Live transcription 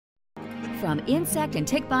From insect and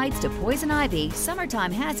tick bites to poison ivy,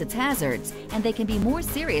 summertime has its hazards, and they can be more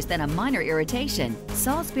serious than a minor irritation.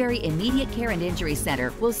 Salisbury Immediate Care and Injury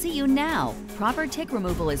Center will see you now. Proper tick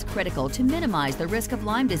removal is critical to minimize the risk of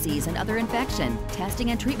Lyme disease and other infection. Testing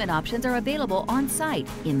and treatment options are available on site.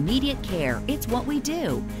 Immediate care, it's what we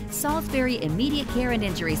do. Salisbury Immediate Care and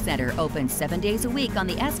Injury Center opens 7 days a week on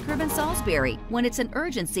the S curve in Salisbury. When it's an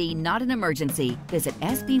urgency, not an emergency, visit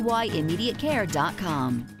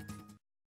sbyimmediatecare.com.